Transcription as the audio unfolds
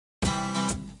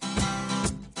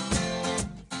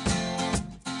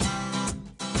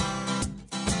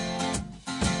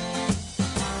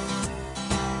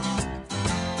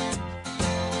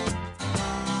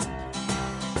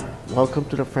Welcome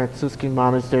to the Franciscan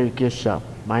Monastery Gift Shop.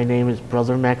 My name is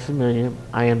Brother Maximilian.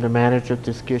 I am the manager of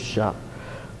this gift shop.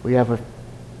 We have a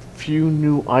few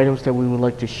new items that we would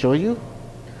like to show you,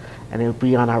 and it will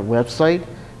be on our website.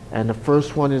 And the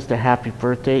first one is the Happy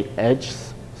Birthday Edge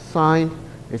sign.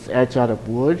 It's edged out of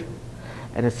wood,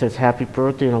 and it says Happy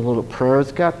Birthday, and a little prayer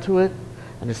has got to it.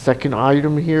 And the second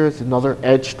item here is another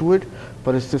edged wood,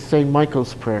 but it's the St.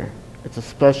 Michael's prayer. It's a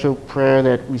special prayer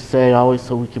that we say always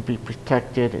so we can be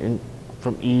protected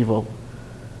from evil.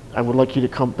 I would like you to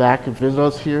come back and visit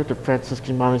us here at the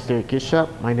Franciscan Monastery Gift Shop.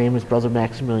 My name is Brother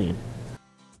Maximilian.